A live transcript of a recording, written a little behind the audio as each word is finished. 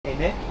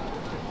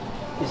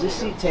Is this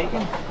seat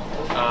taken?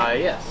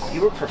 Yes.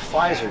 You work for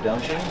Pfizer,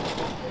 don't you?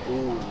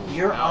 Ooh,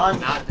 You're no, on.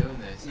 I'm not doing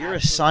this. You're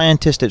a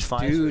scientist at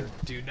Pfizer. Dude,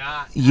 do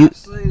not. You-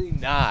 Absolutely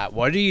not.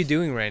 What are you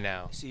doing right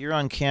now? So you're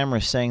on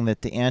camera saying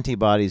that the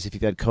antibodies, if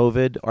you've had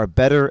COVID, are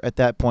better at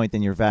that point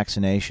than your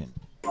vaccination.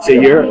 So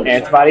your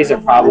antibodies are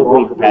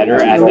probably better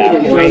at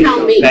that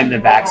point than the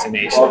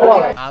vaccination.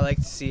 I like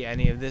to see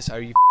any of this.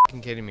 Are you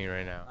f***ing kidding me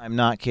right now? I'm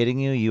not kidding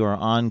you. You are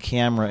on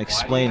camera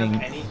explaining.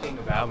 Why do you have anything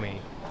about me?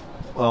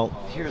 Well,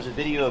 here's a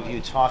video of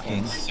you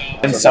talking.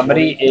 When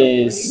somebody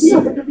is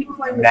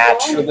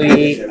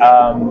naturally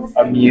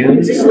immune,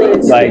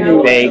 like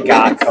they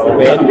got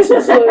COVID,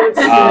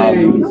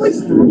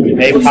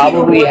 they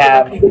probably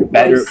have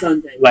better,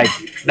 like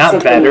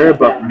not better,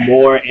 but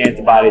more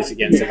antibodies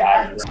against the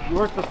virus. You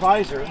work for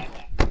Pfizer.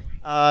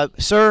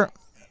 Sir,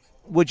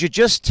 would you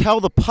just tell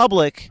the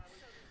public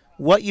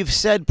what you've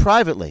said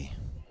privately?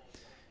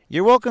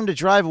 You're welcome to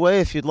drive away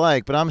if you'd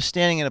like, but I'm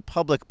standing in a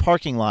public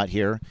parking lot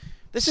here.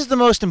 This is the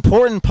most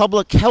important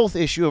public health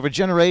issue of a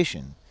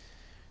generation.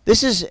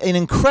 This is an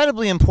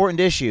incredibly important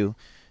issue.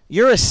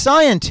 You're a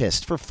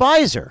scientist for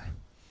Pfizer.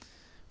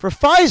 For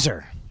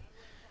Pfizer.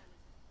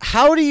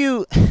 How do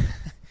you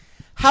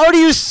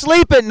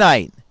sleep at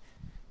night?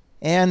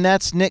 And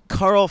that's Nick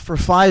Carl for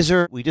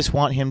Pfizer. We just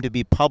want him to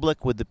be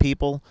public with the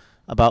people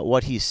about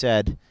what he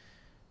said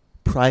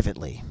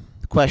privately.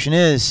 The question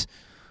is,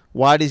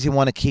 why does he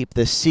want to keep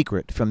this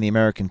secret from the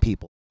American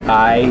people?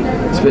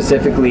 I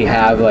specifically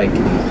have like,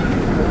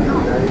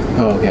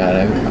 oh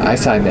god, I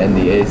signed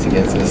NDAs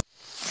against this